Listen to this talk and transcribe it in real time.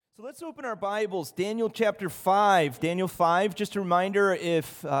So let's open our Bibles, Daniel chapter 5. Daniel 5, just a reminder,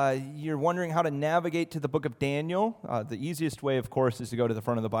 if you're wondering how to navigate to the book of Daniel, the easiest way, of course, is to go to the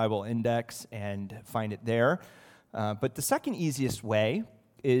front of the Bible index and find it there. But the second easiest way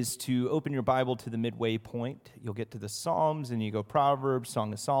is to open your Bible to the midway point. You'll get to the Psalms, and you go Proverbs,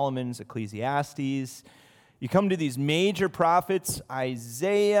 Song of Solomon, Ecclesiastes. You come to these major prophets,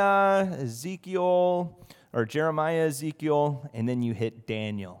 Isaiah, Ezekiel, or Jeremiah, Ezekiel, and then you hit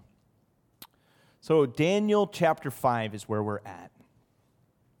Daniel. So Daniel chapter 5 is where we're at.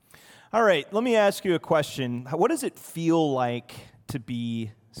 All right, let me ask you a question. What does it feel like to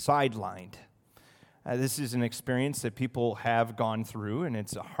be sidelined? This is an experience that people have gone through, and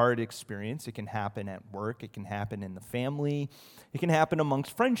it's a hard experience. It can happen at work. It can happen in the family. It can happen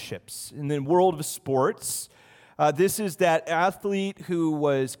amongst friendships. In the world of sports, this is that athlete who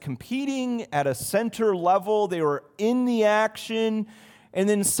was competing at a center level. They were in the action, and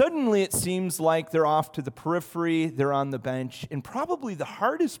then suddenly it seems like they're off to the periphery. They're on the bench, and probably the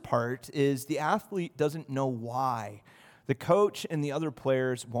hardest part is the athlete doesn't know why. The coach and the other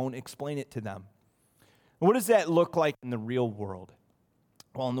players won't explain it to them. What does that look like in the real world?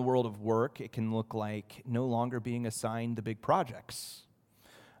 Well, in the world of work, it can look like no longer being assigned the big projects.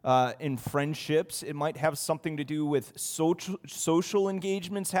 In friendships, it might have something to do with social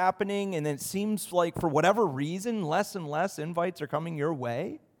engagements happening, and it seems like for whatever reason, less and less invites are coming your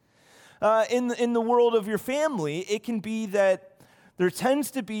way. In the world of your family, it can be that there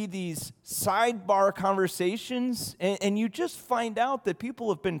tends to be these sidebar conversations, and you just find out that people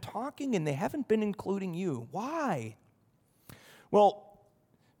have been talking and they haven't been including you. Why? Well,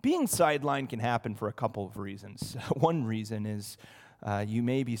 being sidelined can happen for a couple of reasons. One reason is you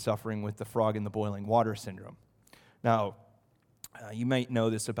may be suffering with the frog in the boiling water syndrome. Now, you might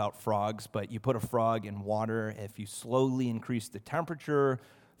know this about frogs, but you put a frog in water. If you slowly increase the temperature,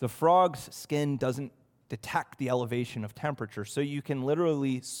 the frog's skin doesn't detect the elevation of temperature, so you can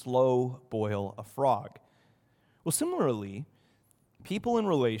literally slow boil a frog. Well, similarly, people in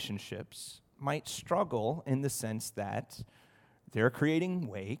relationships might struggle in the sense that they're creating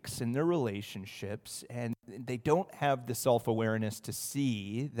wakes in their relationships, and they don't have the self-awareness to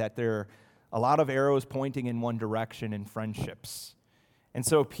see that there are a lot of arrows pointing in one direction in friendships. And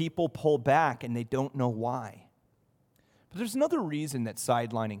so people pull back, and they don't know why. But there's another reason that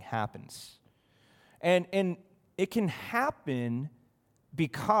sidelining happens. And it can happen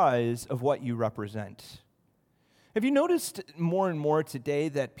because of what you represent. Have you noticed more and more today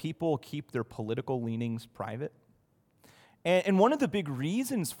that people keep their political leanings private? And one of the big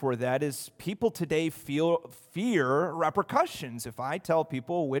reasons for that is people today fear repercussions. If I tell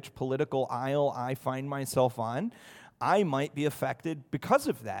people which political aisle I find myself on, I might be affected because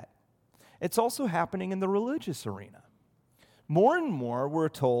of that. It's also happening in the religious arena. More and more, we're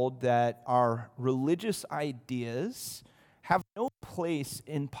told that our religious ideas have no place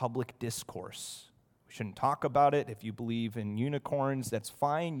in public discourse. We shouldn't talk about it. If you believe in unicorns, that's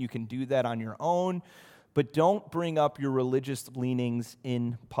fine. You can do that on your own. But don't bring up your religious leanings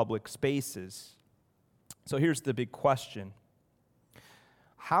in public spaces. So here's the big question.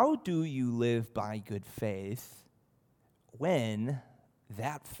 How do you live by good faith when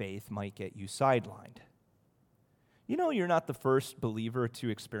that faith might get you sidelined? You know, you're not the first believer to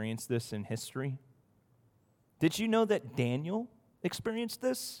experience this in history. Did you know that Daniel experienced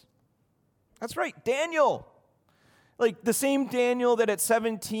this? That's right, Daniel. Like the same Daniel that at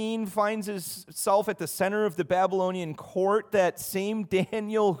 17 finds himself at the center of the Babylonian court, that same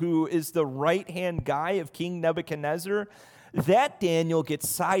Daniel who is the right-hand guy of King Nebuchadnezzar, that Daniel gets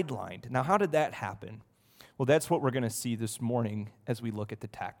sidelined. Now, how did that happen? Well, that's what we're going to see this morning as we look at the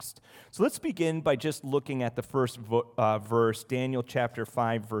text. So let's begin by just looking at the first verse, Daniel chapter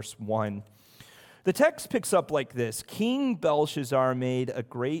 5, verse 1. The text picks up like this. King Belshazzar made a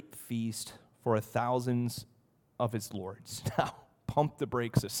great feast for thousands of his lords. Now, pump the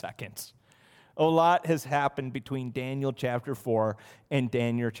brakes a second. A lot has happened between Daniel chapter 4 and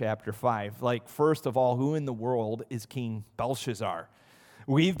Daniel chapter 5. Like, first of all, who in the world is King Belshazzar?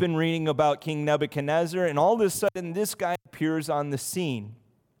 We've been reading about King Nebuchadnezzar, and all of a sudden, this guy appears on the scene.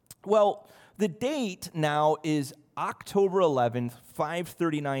 Well, the date now is October 11th,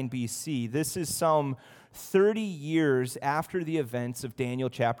 539 BC. This is some 30 years after the events of Daniel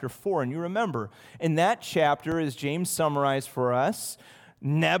chapter 4. And you remember, in that chapter, as James summarized for us,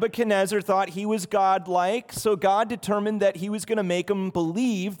 Nebuchadnezzar thought he was godlike, so God determined that he was going to make him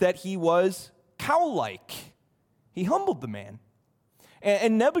believe that he was cow-like. He humbled the man.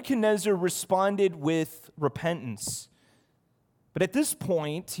 And Nebuchadnezzar responded with repentance. But at this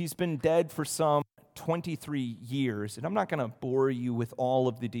point, he's been dead for some 23 years. And I'm not going to bore you with all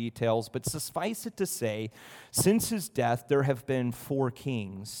of the details, but suffice it to say, since his death, there have been 4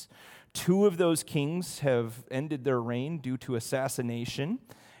 kings. 2 of those kings have ended their reign due to assassination.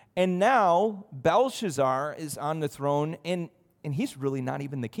 And now Belshazzar is on the throne, and he's really not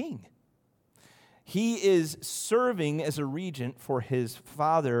even the king. He is serving as a regent for his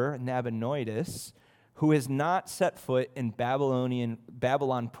father, Nabonidus, who has not set foot in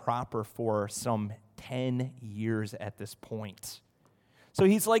Babylon proper for some 10 years at this point. So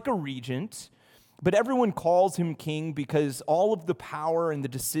he's like a regent, but everyone calls him king because all of the power and the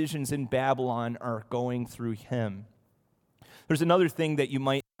decisions in Babylon are going through him. There's another thing that you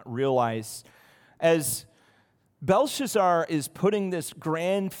might not realize. As Belshazzar is putting this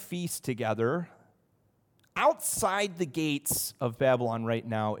grand feast together, outside the gates of Babylon right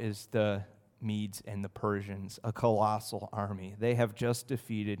now is the Medes and the Persians, a colossal army. They have just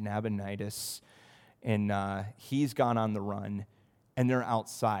defeated Nabonidus, and he's gone on the run, and they're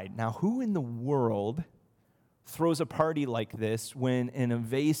outside. Now, who in the world throws a party like this when an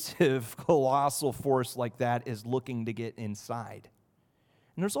invasive, colossal force like that is looking to get inside?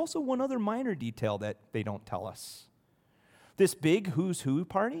 And there's also one other minor detail that they don't tell us. This big who's who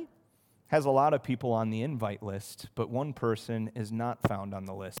party has a lot of people on the invite list, but one person is not found on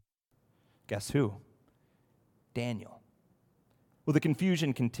the list. Guess who? Daniel. Well, the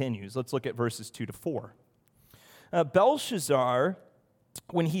confusion continues. Let's look at verses 2 to 4. Belshazzar,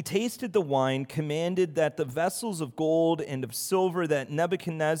 when he tasted the wine, commanded that the vessels of gold and of silver that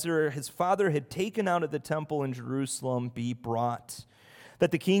Nebuchadnezzar, his father, had taken out of the temple in Jerusalem be brought,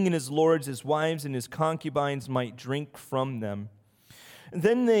 that the king and his lords, his wives, and his concubines might drink from them.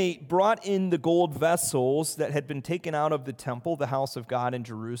 Then they brought in the gold vessels that had been taken out of the temple, the house of God in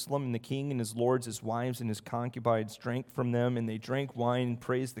Jerusalem, and the king and his lords, his wives, and his concubines drank from them, and they drank wine and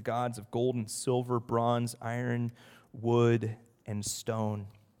praised the gods of gold and silver, bronze, iron, wood, and stone.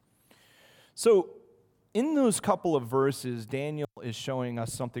 So in those couple of verses, Daniel is showing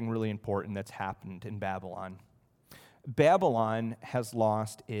us something really important that's happened in Babylon. Babylon has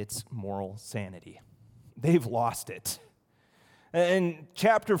lost its moral sanity. They've lost it. In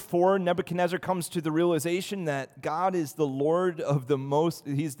chapter 4, Nebuchadnezzar comes to the realization that God is the Lord of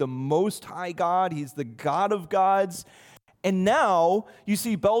he's the most high God, he's the God of gods. And now you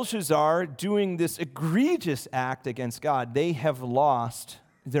see Belshazzar doing this egregious act against God. They have lost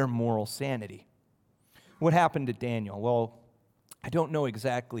their moral sanity. What happened to Daniel? Well, I don't know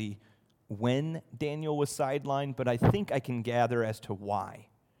exactly when Daniel was sidelined, but I think I can gather as to why.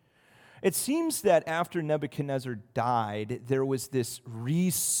 It seems that after Nebuchadnezzar died, there was this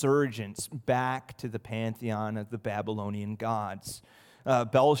resurgence back to the pantheon of the Babylonian gods.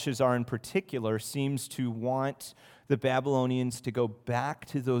 Belshazzar in particular seems to want the Babylonians to go back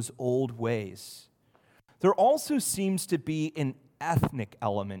to those old ways. There also seems to be an ethnic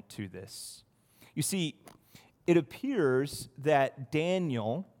element to this. You see, it appears that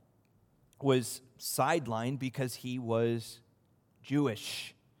Daniel was sidelined because he was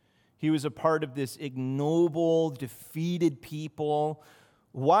Jewish. He was a part of this ignoble, defeated people.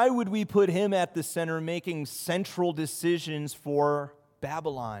 Why would we put him at the center, making central decisions for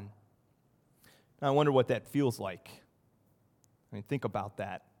Babylon? Now, I wonder what that feels like. I mean, think about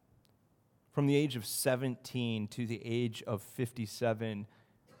that. From the age of 17 to the age of 57,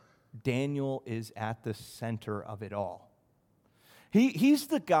 Daniel is at the center of it all. He's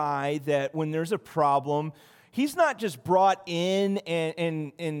the guy that when there's a problem, he's not just brought in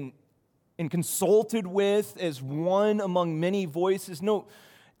and consulted with as one among many voices. No,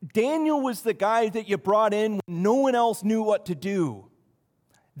 Daniel was the guy that you brought in when no one else knew what to do.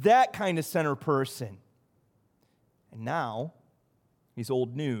 That kind of center person. And now, he's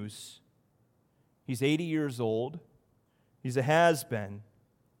old news. He's 80 years old. He's a has-been.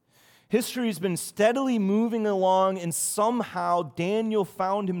 History has been steadily moving along, and somehow Daniel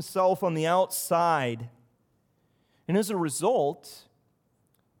found himself on the outside. And as a result,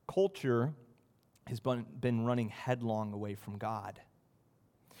 culture has been running headlong away from God.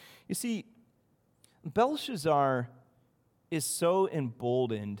 You see, Belshazzar is so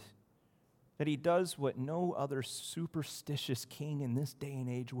emboldened that he does what no other superstitious king in this day and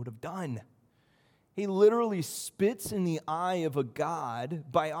age would have done. He literally spits in the eye of a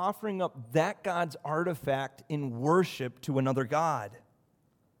god by offering up that god's artifact in worship to another god.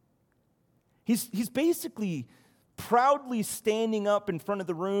 He's basically proudly standing up in front of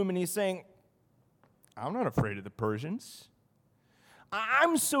the room and he's saying, I'm not afraid of the Persians.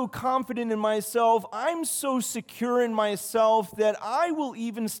 I'm so confident in myself, I'm so secure in myself that I will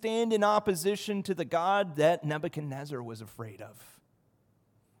even stand in opposition to the God that Nebuchadnezzar was afraid of.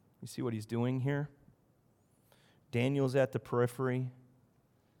 You see what he's doing here? Daniel's at the periphery.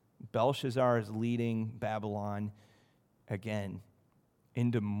 Belshazzar is leading Babylon again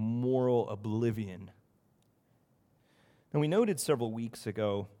into moral oblivion. And we noted several weeks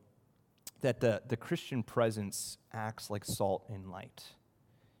ago that the Christian presence acts like salt and light.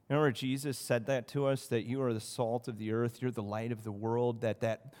 Remember, Jesus said that to us, that you are the salt of the earth, you're the light of the world,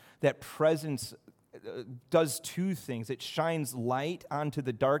 that presence does two things. It shines light onto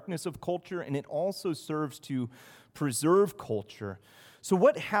the darkness of culture, and it also serves to preserve culture. So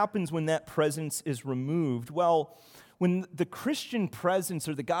what happens when that presence is removed? Well, when the Christian presence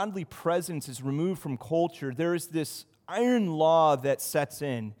or the godly presence is removed from culture, there is this iron law that sets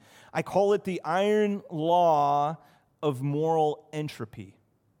in. I call it the iron law of moral entropy.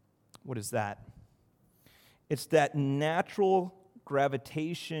 What is that? It's that natural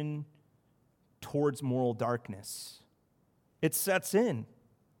gravitation towards moral darkness. It sets in.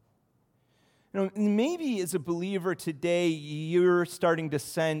 Maybe as a believer today, you're starting to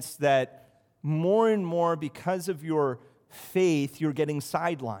sense that more and more, because of your faith, you're getting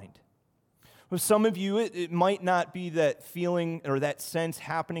sidelined. For some of you, it might not be that feeling or that sense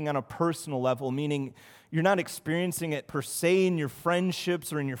happening on a personal level, meaning you're not experiencing it per se in your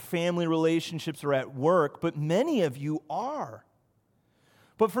friendships or in your family relationships or at work, but many of you are.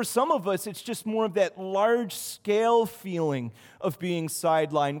 But for some of us, it's just more of that large-scale feeling of being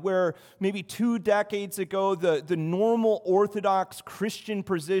sidelined, where maybe 2 decades ago, the normal Orthodox Christian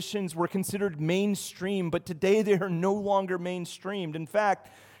positions were considered mainstream, but today they are no longer mainstreamed. In fact,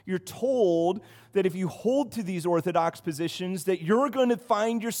 you're told that if you hold to these Orthodox positions, that you're going to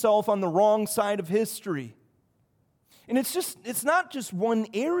find yourself on the wrong side of history. And it's not just one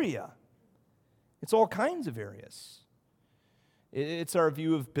area. It's all kinds of areas. It's our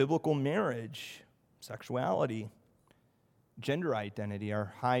view of biblical marriage, sexuality, gender identity,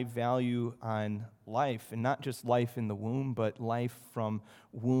 our high value on life, and not just life in the womb, but life from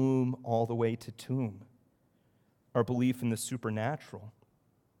womb all the way to tomb. Our belief in the supernatural.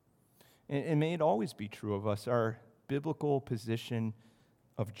 And may it always be true of us, our biblical position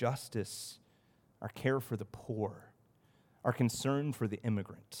of justice, our care for the poor, our concern for the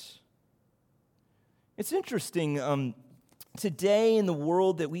immigrant. It's interesting, today in the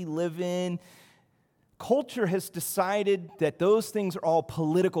world that we live in, culture has decided that those things are all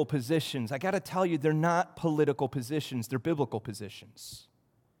political positions. I got to tell you, they're not political positions, they're biblical positions.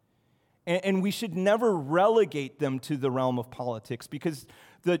 And we should never relegate them to the realm of politics, because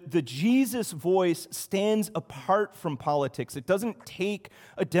the Jesus voice stands apart from politics. It doesn't take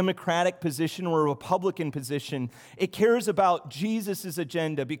a Democratic position or a Republican position. It cares about Jesus'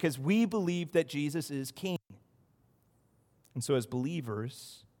 agenda because we believe that Jesus is king. And so as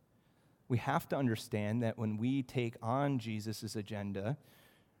believers, we have to understand that when we take on Jesus' agenda,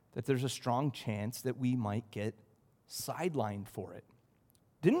 that there's a strong chance that we might get sidelined for it.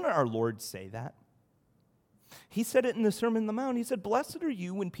 Didn't our Lord say that? He said it in the Sermon on the Mount. He said, "Blessed are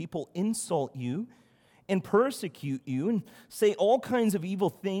you when people insult you and persecute you and say all kinds of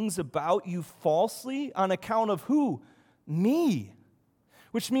evil things about you falsely on account of who? Me."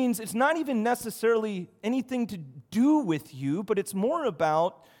 Which means it's not even necessarily anything to do with you, but it's more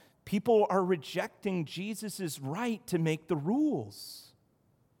about people are rejecting Jesus' right to make the rules.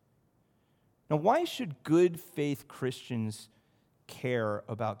 Now, why should good faith Christians care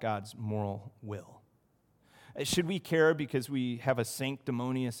about God's moral will? Should we care because we have a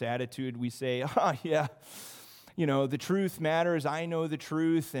sanctimonious attitude? We say, yeah, the truth matters. I know the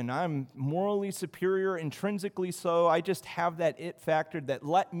truth, and I'm morally superior, intrinsically so. I just have that it factor that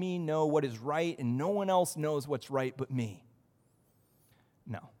let me know what is right, and no one else knows what's right but me.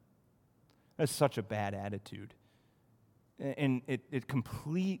 No. That's such a bad attitude. And it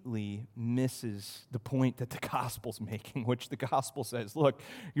completely misses the point that the gospel's making, which the gospel says, look,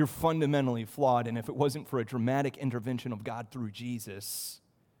 you're fundamentally flawed, and if it wasn't for a dramatic intervention of God through Jesus,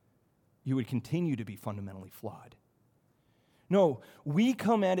 you would continue to be fundamentally flawed. No, we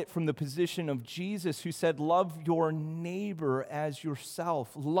come at it from the position of Jesus, who said, love your neighbor as yourself.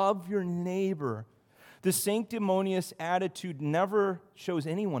 Love your neighbor. The sanctimonious attitude never shows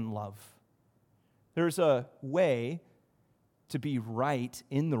anyone love. There's a way to be right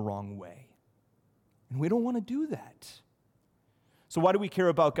in the wrong way. And we don't want to do that. So why do we care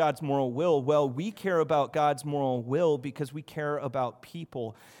about God's moral will? Well, we care about God's moral will because we care about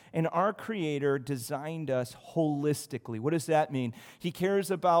people. And our Creator designed us holistically. What does that mean? He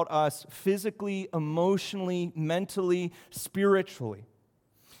cares about us physically, emotionally, mentally, spiritually.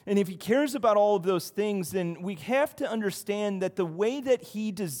 And if He cares about all of those things, then we have to understand that the way that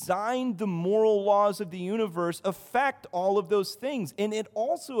He designed the moral laws of the universe affect all of those things. And it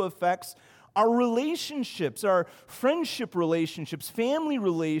also affects Our relationships, our friendship relationships, family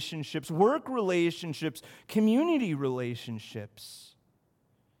relationships, work relationships, community relationships.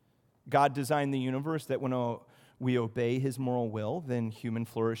 God designed the universe that when we obey his moral will, then human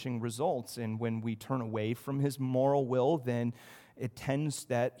flourishing results. And when we turn away from his moral will, then it tends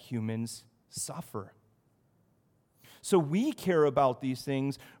that humans suffer. So we care about these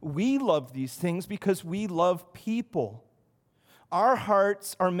things. We love these things because we love people. Our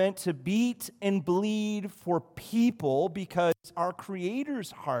hearts are meant to beat and bleed for people because our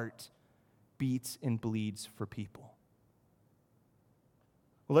Creator's heart beats and bleeds for people.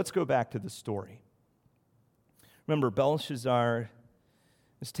 Well, let's go back to the story. Remember, Belshazzar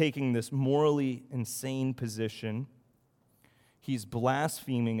is taking this morally insane position. He's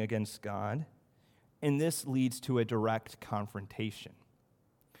blaspheming against God, and this leads to a direct confrontation.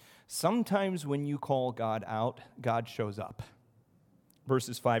 Sometimes when you call God out, God shows up.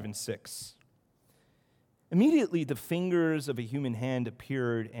 Verses 5 and 6. Immediately the fingers of a human hand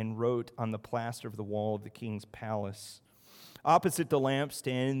appeared and wrote on the plaster of the wall of the king's palace. Opposite the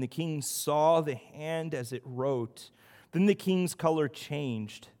lampstand, the king saw the hand as it wrote. Then the king's color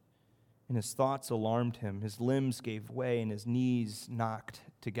changed, and his thoughts alarmed him. His limbs gave way, and his knees knocked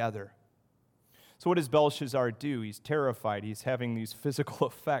together. So what does Belshazzar do? He's terrified. He's having these physical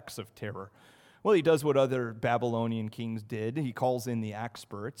effects of terror. Well, he does what other Babylonian kings did. He calls in the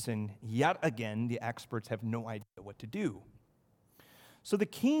experts, and yet again, the experts have no idea what to do. So the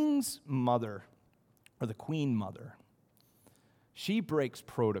king's mother, or the queen mother, she breaks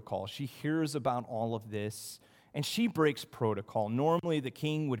protocol. She hears about all of this, and she breaks protocol. Normally, the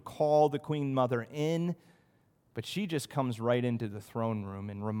king would call the queen mother in, but she just comes right into the throne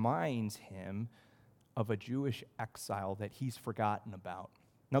room and reminds him of a Jewish exile that he's forgotten about.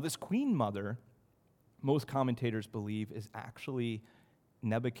 Now, this queen mother, most commentators believe, is actually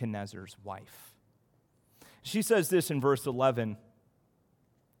Nebuchadnezzar's wife. She says this in verse 11,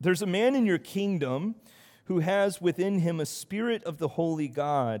 "There's a man in your kingdom who has within him a spirit of the holy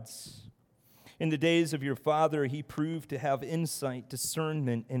gods. In the days of your father, he proved to have insight,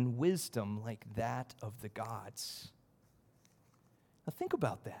 discernment, and wisdom like that of the gods." Now think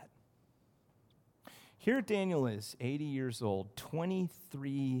about that. Here Daniel is, 80 years old,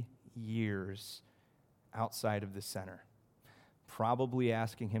 23 years outside of the center, probably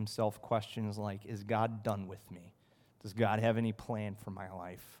asking himself questions like, is God done with me? Does God have any plan for my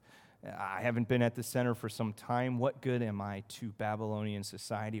life? I haven't been at the center for some time. What good am I to Babylonian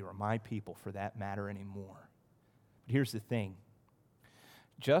society or my people for that matter anymore? But here's the thing.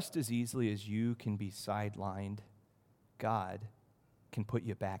 Just as easily as you can be sidelined, God can put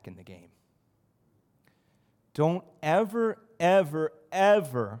you back in the game. Don't ever, ever,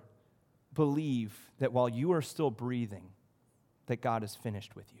 ever believe that while you are still breathing, that God is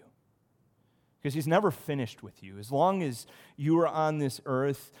finished with you. Because he's never finished with you. As long as you are on this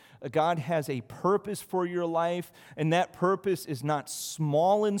earth, God has a purpose for your life, and that purpose is not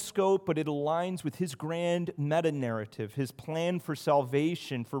small in scope, but it aligns with his grand meta-narrative, his plan for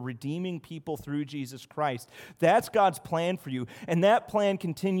salvation, for redeeming people through Jesus Christ. That's God's plan for you, and that plan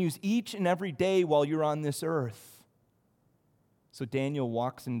continues each and every day while you're on this earth. So Daniel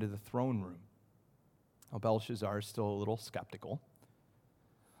walks into the throne room. Now, Belshazzar is still a little skeptical,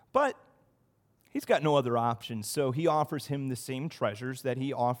 but he's got no other option, so he offers him the same treasures that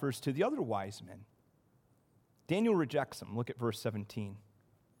he offers to the other wise men. Daniel rejects them. Look at verse 17.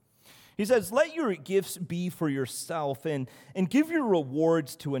 He says, "Let your gifts be for yourself, and give your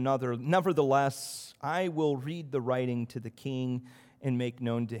rewards to another. Nevertheless, I will read the writing to the king and make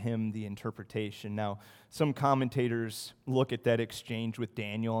known to him the interpretation." Now, some commentators look at that exchange with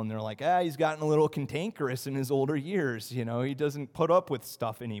Daniel, and they're like, he's gotten a little cantankerous in his older years. He doesn't put up with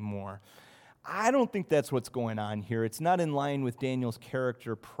stuff anymore. I don't think that's what's going on here. It's not in line with Daniel's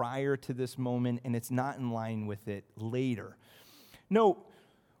character prior to this moment, and it's not in line with it later. No,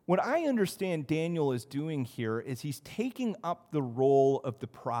 what I understand Daniel is doing here is he's taking up the role of the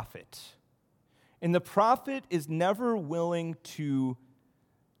prophet. And the prophet is never willing to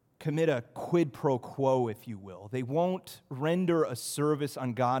commit a quid pro quo, if you will. They won't render a service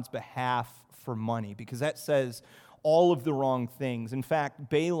on God's behalf for money, because that says all of the wrong things. In fact,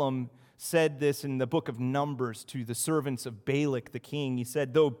 Balaam said this in the book of Numbers to the servants of Balak the king. He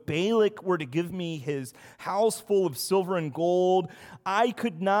said, "Though Balak were to give me his house full of silver and gold, I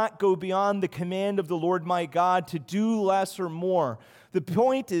could not go beyond the command of the Lord my God to do less or more." The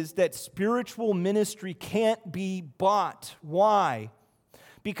point is that spiritual ministry can't be bought. Why?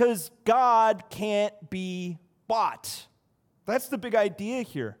 Because God can't be bought. That's the big idea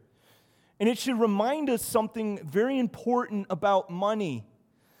here. And it should remind us something very important about money.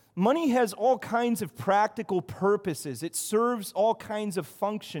 Money has all kinds of practical purposes. It serves all kinds of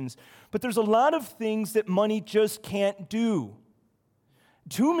functions. But there's a lot of things that money just can't do.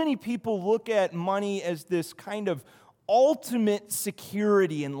 Too many people look at money as this kind of ultimate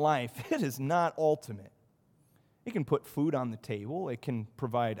security in life. It is not ultimate. It can put food on the table. It can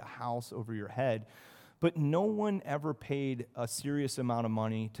provide a house over your head. But no one ever paid a serious amount of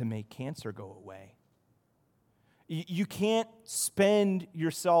money to make cancer go away. You can't spend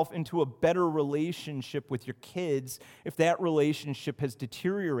yourself into a better relationship with your kids if that relationship has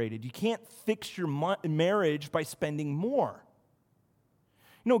deteriorated. You can't fix your marriage by spending more.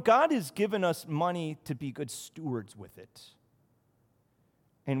 God has given us money to be good stewards with it.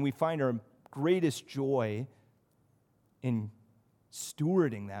 And we find our greatest joy in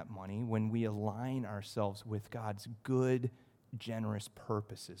stewarding that money when we align ourselves with God's good, generous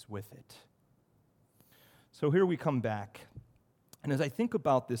purposes with it. So here we come back. And as I think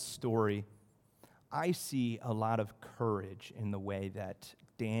about this story, I see a lot of courage in the way that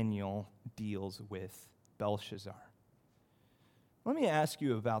Daniel deals with Belshazzar. Let me ask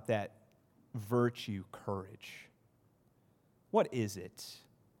you about that virtue, courage. What is it?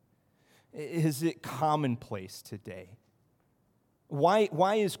 Is it commonplace today?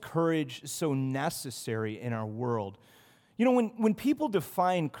 Why is courage so necessary in our world? When people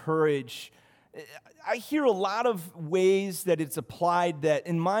define courage, I hear a lot of ways that it's applied that,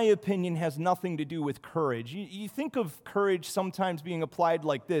 in my opinion, has nothing to do with courage. You think of courage sometimes being applied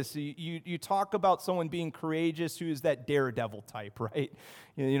like this. You talk about someone being courageous who is that daredevil type, right?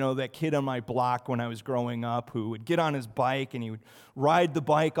 That kid on my block when I was growing up who would get on his bike and he would ride the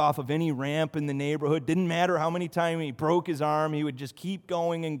bike off of any ramp in the neighborhood. Didn't matter how many times he broke his arm, he would just keep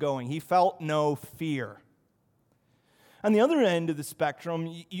going and going. He felt no fear. On the other end of the spectrum,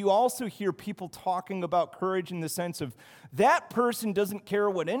 you also hear people talking about courage in the sense of that person doesn't care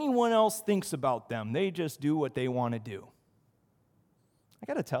what anyone else thinks about them. They just do what they want to do. I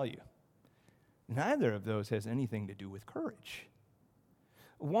got to tell you, neither of those has anything to do with courage.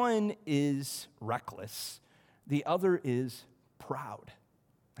 One is reckless. The other is proud.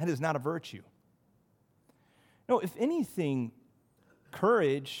 That is not a virtue. No, if anything,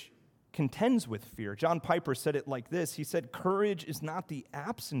 courage contends with fear. John Piper said it like this. He said, courage is not the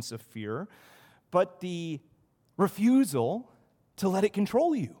absence of fear, but the refusal to let it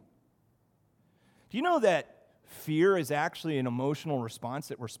control you. Do you know that fear is actually an emotional response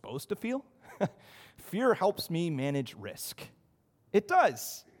that we're supposed to feel? Fear helps me manage risk. It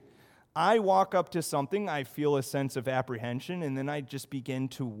does. I walk up to something, I feel a sense of apprehension, and then I just begin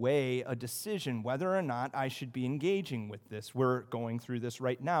to weigh a decision whether or not I should be engaging with this. We're going through this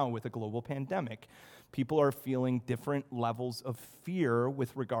right now with a global pandemic. People are feeling different levels of fear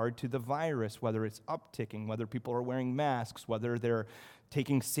with regard to the virus, whether it's upticking, whether people are wearing masks, whether they're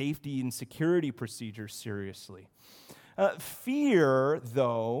taking safety and security procedures seriously. Fear,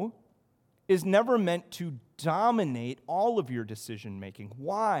 though, is never meant to dominate all of your decision making.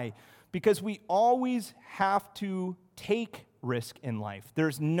 Why? Because we always have to take risk in life.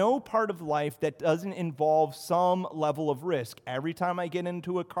 There's no part of life that doesn't involve some level of risk. Every time I get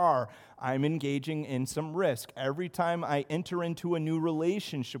into a car, I'm engaging in some risk. Every time I enter into a new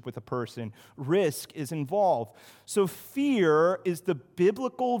relationship with a person, risk is involved. So fear is the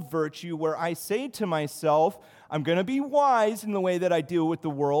biblical virtue where I say to myself, I'm going to be wise in the way that I deal with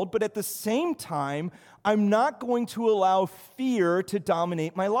the world, but at the same time, I'm not going to allow fear to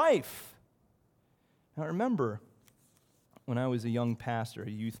dominate my life. Now remember, when I was a young pastor, a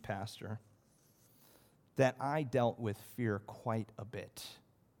youth pastor, that I dealt with fear quite a bit.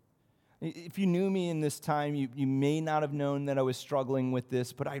 If you knew me in this time, you may not have known that I was struggling with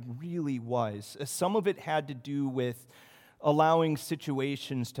this, but I really was. Some of it had to do with allowing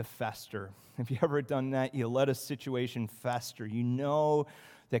situations to fester. Have you ever done that? You let a situation fester. You know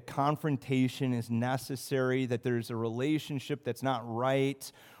that confrontation is necessary, that there's a relationship that's not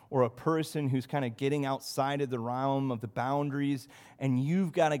right, or a person who's kind of getting outside of the realm of the boundaries, and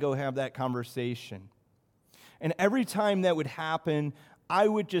you've got to go have that conversation. And every time that would happen, I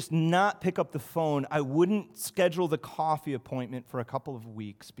would just not pick up the phone. I wouldn't schedule the coffee appointment for a couple of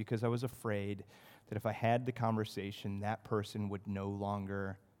weeks because I was afraid that if I had the conversation, that person would no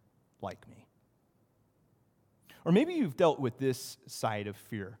longer like me. Or maybe you've dealt with this side of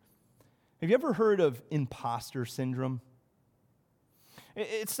fear. Have you ever heard of imposter syndrome?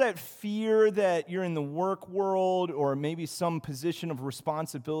 It's that fear that you're in the work world or maybe some position of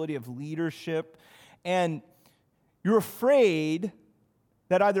responsibility of leadership, and you're afraid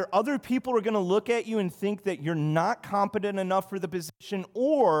that either other people are going to look at you and think that you're not competent enough for the position,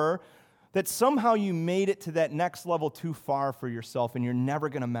 or that somehow you made it to that next level too far for yourself and you're never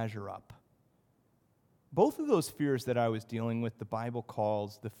going to measure up. Both of those fears that I was dealing with, the Bible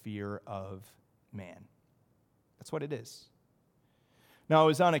calls the fear of man. That's what it is. Now, I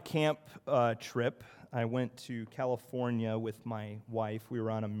was on a camp trip. I went to California with my wife. We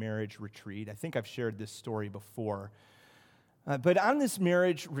were on a marriage retreat. I think I've shared this story before. But on this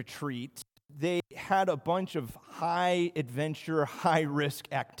marriage retreat, they had a bunch of high adventure, high risk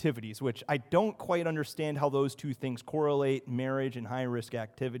activities, which I don't quite understand how those two things correlate, marriage and high risk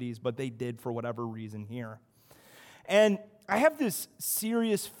activities, but they did for whatever reason here. And I have this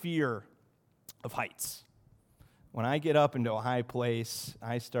serious fear of heights. When I get up into a high place,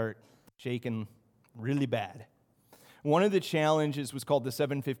 I start shaking really bad. One of the challenges was called the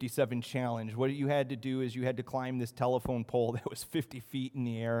 757 Challenge. What you had to do is you had to climb this telephone pole that was 50 feet in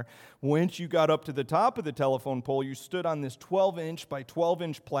the air. Once you got up to the top of the telephone pole, you stood on this 12-inch by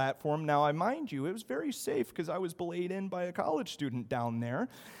 12-inch platform. Now, I mind you, it was very safe because I was belayed in by a college student down there.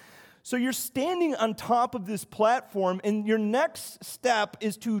 So you're standing on top of this platform, and your next step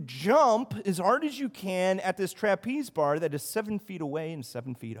is to jump as hard as you can at this trapeze bar that is 7 feet away and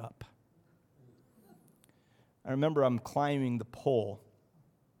 7 feet up. I remember I'm climbing the pole,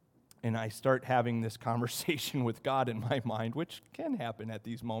 and I start having this conversation with God in my mind, which can happen at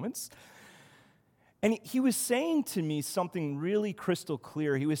these moments. And he was saying to me something really crystal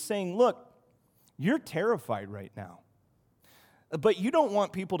clear. He was saying, look, you're terrified right now, but you don't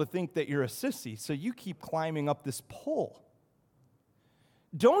want people to think that you're a sissy, so you keep climbing up this pole.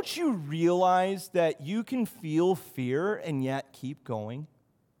 Don't you realize that you can feel fear and yet keep going?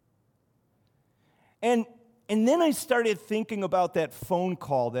 And then I started thinking about that phone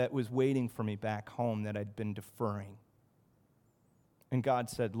call that was waiting for me back home that I'd been deferring. And God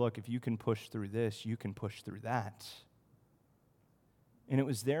said, look, if you can push through this, you can push through that. And it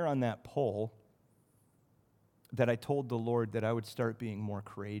was there on that pole that I told the Lord that I would start being more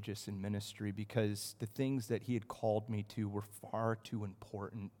courageous in ministry because the things that He had called me to were far too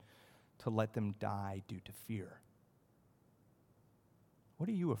important to let them die due to fear. What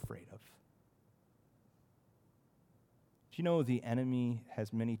are you afraid of? Do you know the enemy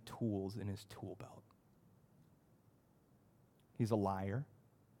has many tools in his tool belt? He's a liar.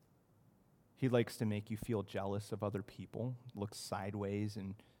 He likes to make you feel jealous of other people, look sideways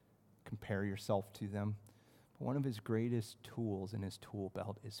and compare yourself to them. But one of his greatest tools in his tool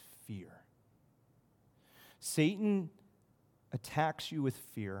belt is fear. Satan attacks you with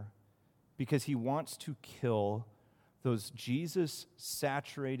fear because he wants to kill those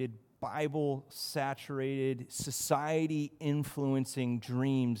Jesus-saturated, Bible-saturated, society-influencing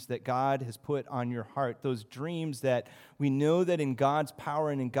dreams that God has put on your heart. Those dreams that we know that in God's power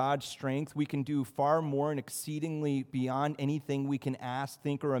and in God's strength, we can do far more and exceedingly beyond anything we can ask,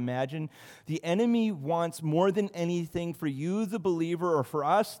 think, or imagine. The enemy wants more than anything for you, the believer, or for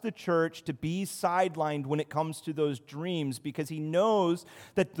us, the church, to be sidelined when it comes to those dreams because he knows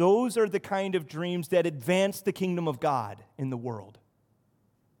that those are the kind of dreams that advance the kingdom of God in the world.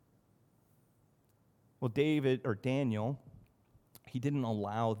 Well, Daniel, he didn't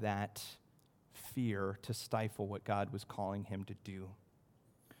allow that fear to stifle what God was calling him to do.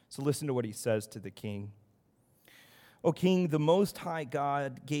 So listen to what he says to the king. O king, the Most High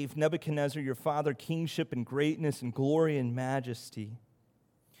God gave Nebuchadnezzar your father kingship and greatness and glory and majesty.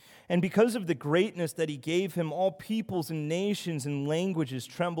 And because of the greatness that he gave him, all peoples and nations and languages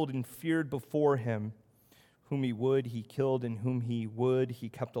trembled and feared before him. Whom he would, he killed, and whom he would, he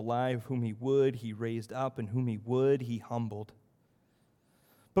kept alive. Whom he would, he raised up, and whom he would, he humbled.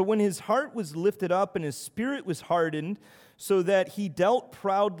 But when his heart was lifted up and his spirit was hardened, so that he dealt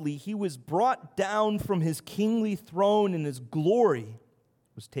proudly, he was brought down from his kingly throne, and his glory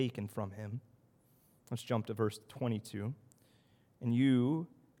was taken from him. Let's jump to verse 22. And you,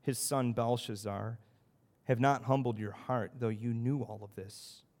 his son Belshazzar, have not humbled your heart, though you knew all of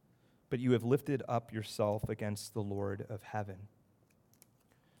this. But you have lifted up yourself against the Lord of heaven.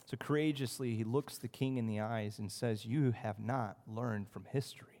 So courageously, he looks the king in the eyes and says, you have not learned from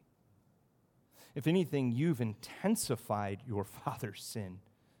history. If anything, you've intensified your father's sin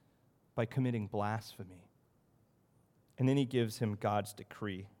by committing blasphemy. And then he gives him God's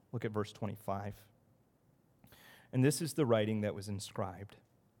decree. Look at verse 25. And this is the writing that was inscribed.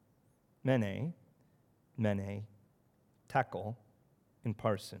 Mene, Mene, Tekel, and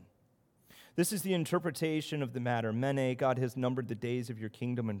Parsin. This is the interpretation of the matter. Mene, God has numbered the days of your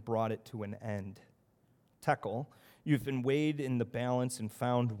kingdom and brought it to an end. Tekel, you've been weighed in the balance and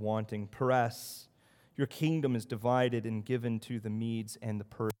found wanting. Peres, your kingdom is divided and given to the Medes and the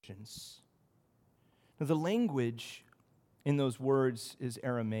Persians. Now, the language in those words is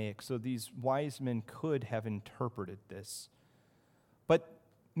Aramaic, so these wise men could have interpreted this. But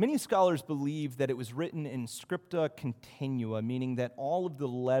many scholars believe that it was written in scripta continua, meaning that all of the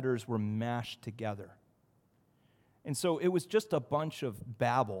letters were mashed together. And so it was just a bunch of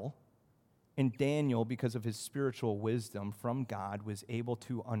babble, and Daniel, because of his spiritual wisdom from God, was able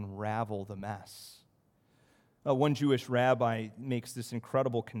to unravel the mess. One Jewish rabbi makes this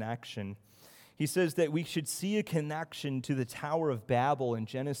incredible connection. He says that we should see a connection to the Tower of Babel in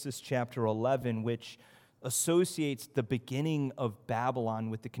Genesis chapter 11, which associates the beginning of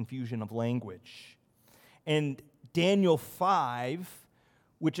Babylon with the confusion of language. And Daniel 5,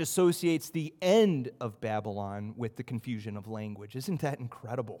 which associates the end of Babylon with the confusion of language. Isn't that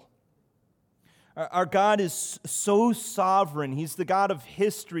incredible? Our God is so sovereign. He's the God of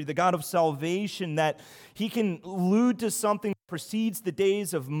history, the God of salvation, that he can allude to something that precedes the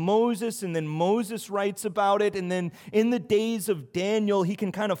days of Moses, and then Moses writes about it, and then in the days of Daniel, he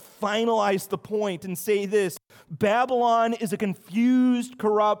can kind of finalize the point and say this: Babylon is a confused,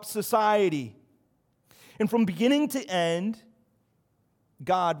 corrupt society. And from beginning to end,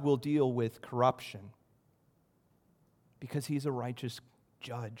 God will deal with corruption because he's a righteous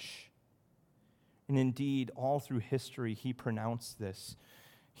judge. And indeed, all through history, he pronounced this.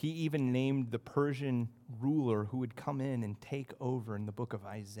 He even named the Persian ruler who would come in and take over in the book of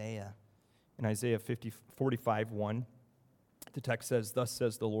Isaiah. In Isaiah 45:1, the text says, "Thus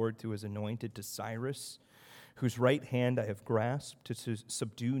says the Lord to his anointed, to Cyrus, whose right hand I have grasped, to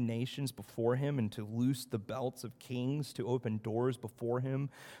subdue nations before him, and to loose the belts of kings, to open doors before him,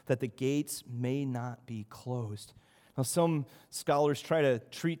 that the gates may not be closed." Now, some scholars try to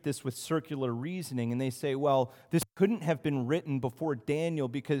treat this with circular reasoning, and they say, well, this couldn't have been written before Daniel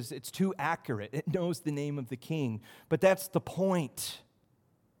because it's too accurate. It knows the name of the king. But that's the point.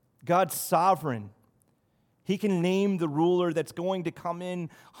 God's sovereign. He can name the ruler that's going to come in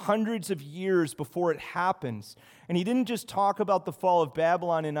hundreds of years before it happens. And he didn't just talk about the fall of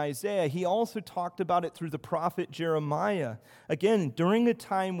Babylon in Isaiah, he also talked about it through the prophet Jeremiah. Again, during a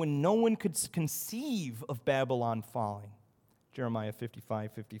time when no one could conceive of Babylon falling. Jeremiah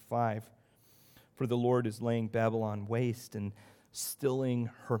 55:55. For the Lord is laying Babylon waste and stilling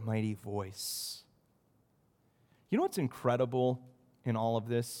her mighty voice. You know what's incredible in all of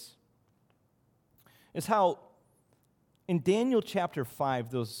this? Is how in Daniel chapter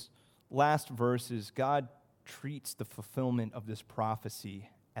 5, those last verses, God treats the fulfillment of this prophecy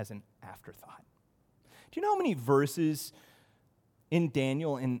as an afterthought. Do you know how many verses in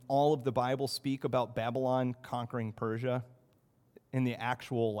Daniel and all of the Bible speak about Babylon conquering Persia in the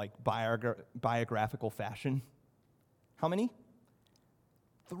actual biographical fashion? How many?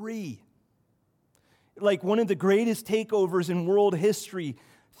 3. Like one of the greatest takeovers in world history,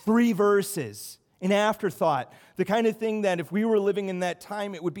 3 verses. An afterthought, the kind of thing that if we were living in that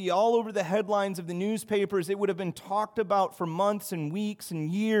time, it would be all over the headlines of the newspapers. It would have been talked about for months and weeks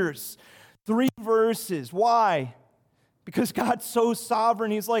and years. 3 verses. Why? Because God's so sovereign.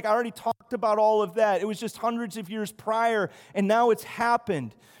 He's like, I already talked about all of that. It was just hundreds of years prior, and now it's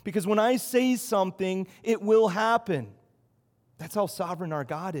happened. Because when I say something, it will happen. That's how sovereign our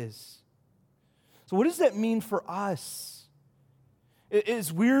God is. So what does that mean for us?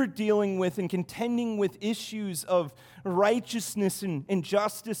 As we're dealing with and contending with issues of righteousness and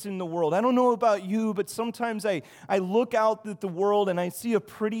justice in the world. I don't know about you, but sometimes I look out at the world and I see a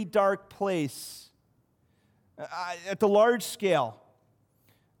pretty dark place at the large scale.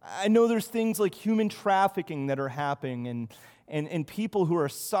 I know there's things like human trafficking that are happening and people who are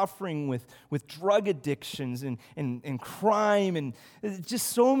suffering with drug addictions and crime and just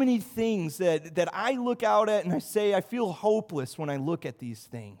so many things that I look out at and I say, I feel hopeless when I look at these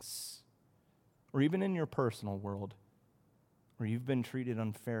things. Or even in your personal world where you've been treated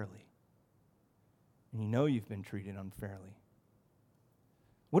unfairly. And you know you've been treated unfairly.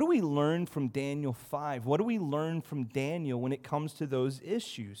 What do we learn from Daniel 5? What do we learn from Daniel when it comes to those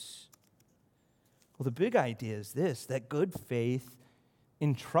issues? Well, the big idea is this, that good faith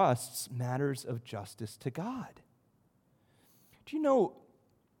entrusts matters of justice to God. Do you know,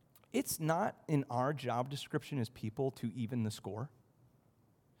 it's not in our job description as people to even the score.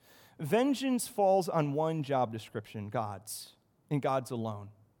 Vengeance falls on one job description, God's, and God's alone.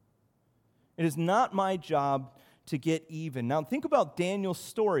 It is not my job to get even. Now, think about Daniel's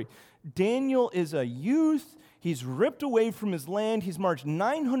story. Daniel is a youth. He's ripped away from his land. He's marched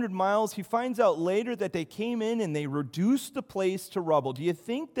 900 miles. He finds out later that they came in and they reduced the place to rubble. Do you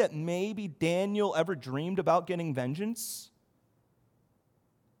think that maybe Daniel ever dreamed about getting vengeance?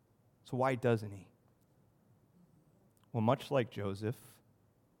 So why doesn't he? Well, much like Joseph,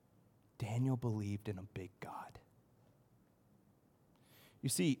 Daniel believed in a big God. You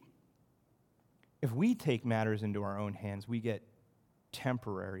see, if we take matters into our own hands, we get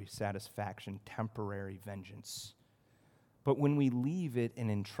temporary satisfaction, temporary vengeance. But when we leave it and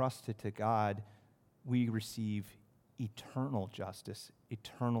entrust it to God, we receive eternal justice,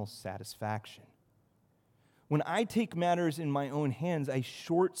 eternal satisfaction. When I take matters in my own hands, I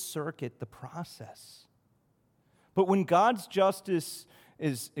short-circuit the process. But when God's justice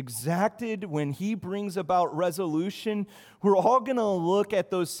is exacted, when he brings about resolution, we're all going to look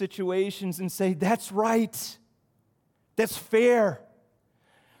at those situations and say, that's right. That's fair.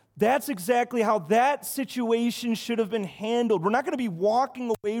 That's exactly how that situation should have been handled. We're not going to be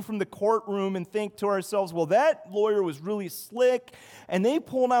walking away from the courtroom and think to ourselves, well, that lawyer was really slick, and they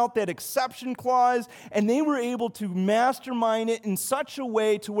pulled out that exception clause, and they were able to mastermind it in such a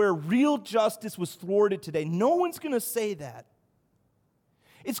way to where real justice was thwarted today. No one's going to say that.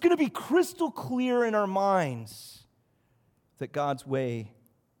 It's going to be crystal clear in our minds that God's way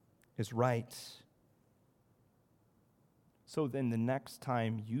is right. So then the next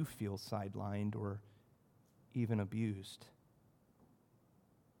time you feel sidelined or even abused,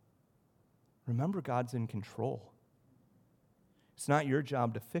 remember God's in control. It's not your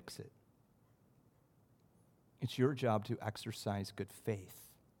job to fix it. It's your job to exercise good faith.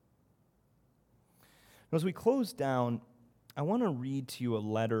 Now, as we close down, I want to read to you a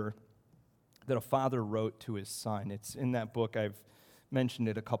letter that a father wrote to his son. It's in that book. I've mentioned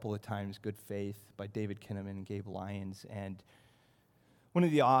it a couple of times, Good Faith, by David Kinnaman and Gabe Lyons. And one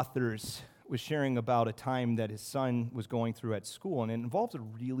of the authors was sharing about a time that his son was going through at school, and it involves a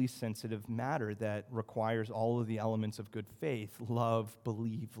really sensitive matter that requires all of the elements of good faith: love,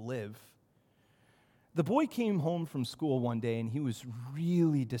 believe, live. The boy came home from school one day, and he was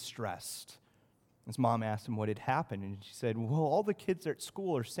really distressed. His mom asked him what had happened, and she said, well, all the kids at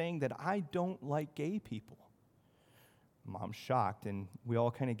school are saying that I don't like gay people. Mom's shocked, and we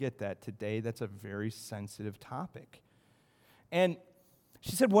all kind of get that today. That's a very sensitive topic. And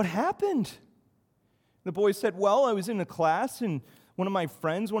she said, what happened? The boy said, well, I was in a class, and one of my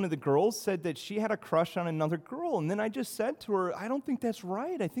friends, one of the girls, said that she had a crush on another girl, and then I just said to her, I don't think that's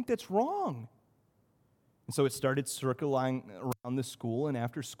right. I think that's wrong. And so it started circling around the school, and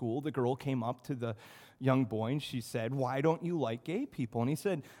after school, the girl came up to the young boy, and she said, why don't you like gay people? And he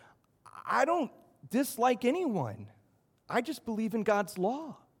said, I don't dislike anyone. I just believe in God's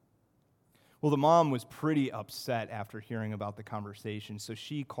law. Well, the mom was pretty upset after hearing about the conversation, so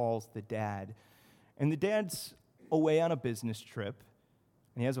she calls the dad. And the dad's away on a business trip,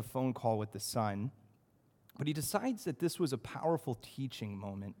 and he has a phone call with the son. But he decides that this was a powerful teaching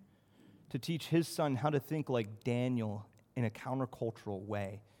moment to teach his son how to think like Daniel in a countercultural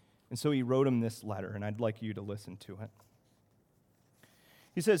way. And so he wrote him this letter, and I'd like you to listen to it.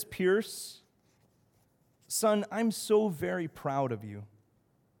 He says, Pierce, son, I'm so very proud of you.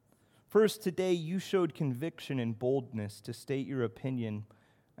 First, today you showed conviction and boldness to state your opinion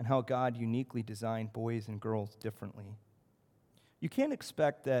on how God uniquely designed boys and girls differently. You can't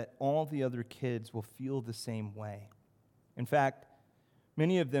expect that all the other kids will feel the same way. In fact,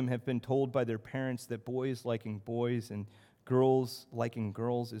 many of them have been told by their parents that boys liking boys and girls liking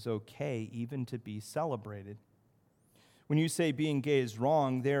girls is okay, even to be celebrated. When you say being gay is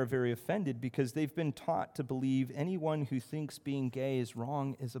wrong, they are very offended because they've been taught to believe anyone who thinks being gay is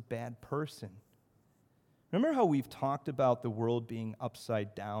wrong is a bad person. Remember how we've talked about the world being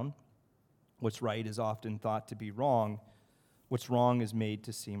upside down? What's right is often thought to be wrong. What's wrong is made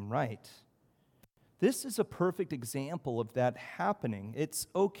to seem right. This is a perfect example of that happening. It's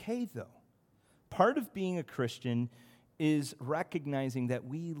okay, though. Part of being a Christian is recognizing that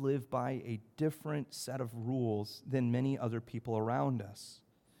we live by a different set of rules than many other people around us.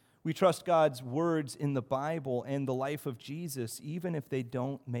 We trust God's words in the Bible and the life of Jesus, even if they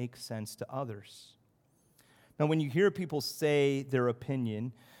don't make sense to others. Now, when you hear people say their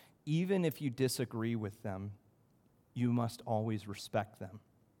opinion, even if you disagree with them, you must always respect them.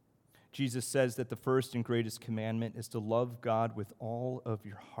 Jesus says that the first and greatest commandment is to love God with all of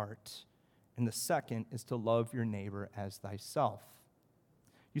your heart, and the second is to love your neighbor as thyself.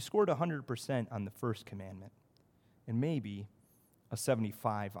 You scored 100% on the first commandment, and maybe a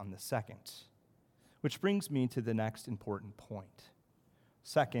 75 on the second, which brings me to the next important point.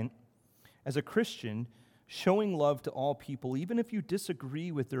 Second, as a Christian, showing love to all people, even if you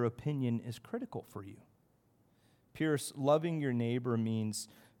disagree with their opinion, is critical for you. Pierce, loving your neighbor means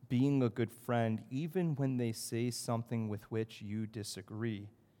being a good friend, even when they say something with which you disagree.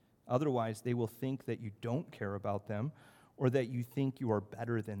 Otherwise, they will think that you don't care about them or that you think you are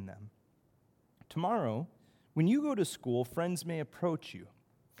better than them. Tomorrow, when you go to school, friends may approach you.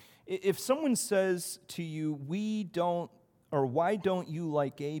 If someone says to you, we don't Or why don't you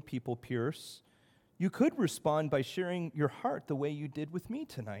like gay people, Pierce? You could respond by sharing your heart the way you did with me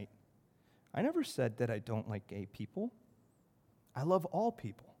tonight. I never said that I don't like gay people. I love all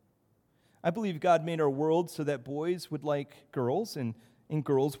people. I believe God made our world so that boys would like girls and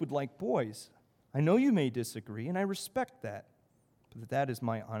girls would like boys. I know you may disagree, and I respect that, but that is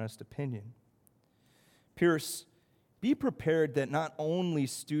my honest opinion. Pierce, be prepared that not only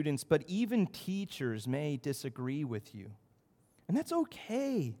students, but even teachers may disagree with you. And that's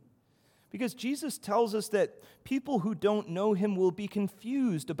okay, because Jesus tells us that people who don't know him will be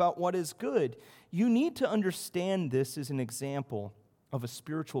confused about what is good. You need to understand this as an example of a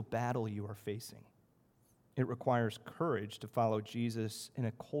spiritual battle you are facing. It requires courage to follow Jesus in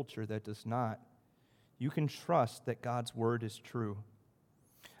a culture that does not. You can trust that God's word is true.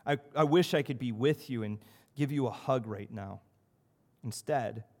 I wish I could be with you and give you a hug right now.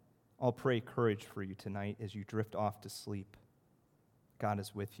 Instead, I'll pray courage for you tonight as you drift off to sleep. God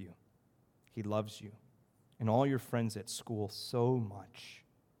is with you. He loves you and all your friends at school so much.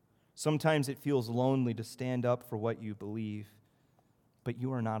 Sometimes it feels lonely to stand up for what you believe, but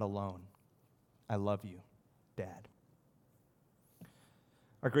you are not alone. I love you, Dad.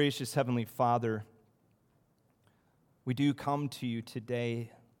 Our gracious Heavenly Father, we do come to you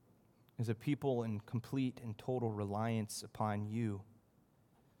today as a people in complete and total reliance upon you.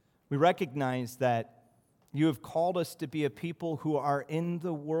 We recognize that you have called us to be a people who are in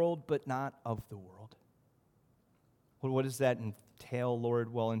the world but not of the world. Well, what does that entail,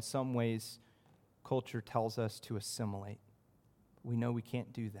 Lord? Well, in some ways, culture tells us to assimilate. We know we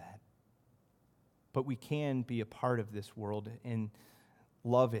can't do that. But we can be a part of this world and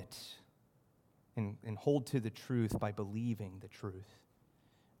love it and hold to the truth by believing the truth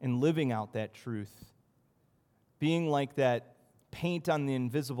and living out that truth. Being like that paint on the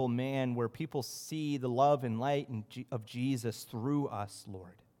invisible man where people see the love and light of Jesus through us,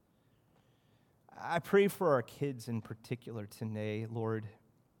 Lord. I pray for our kids in particular today, Lord,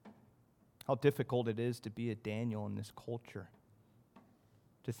 how difficult it is to be a Daniel in this culture.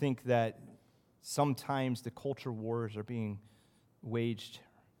 To think that sometimes the culture wars are being waged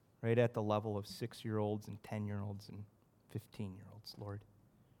right at the level of 6-year-olds and 10-year-olds and 15-year-olds, Lord.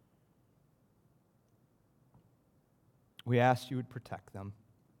 We ask you would protect them.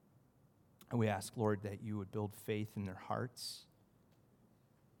 And we ask, Lord, that you would build faith in their hearts.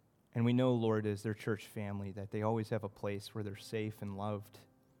 And we know, Lord, as their church family, that they always have a place where they're safe and loved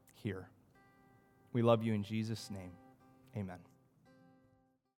here. We love you in Jesus' name. Amen.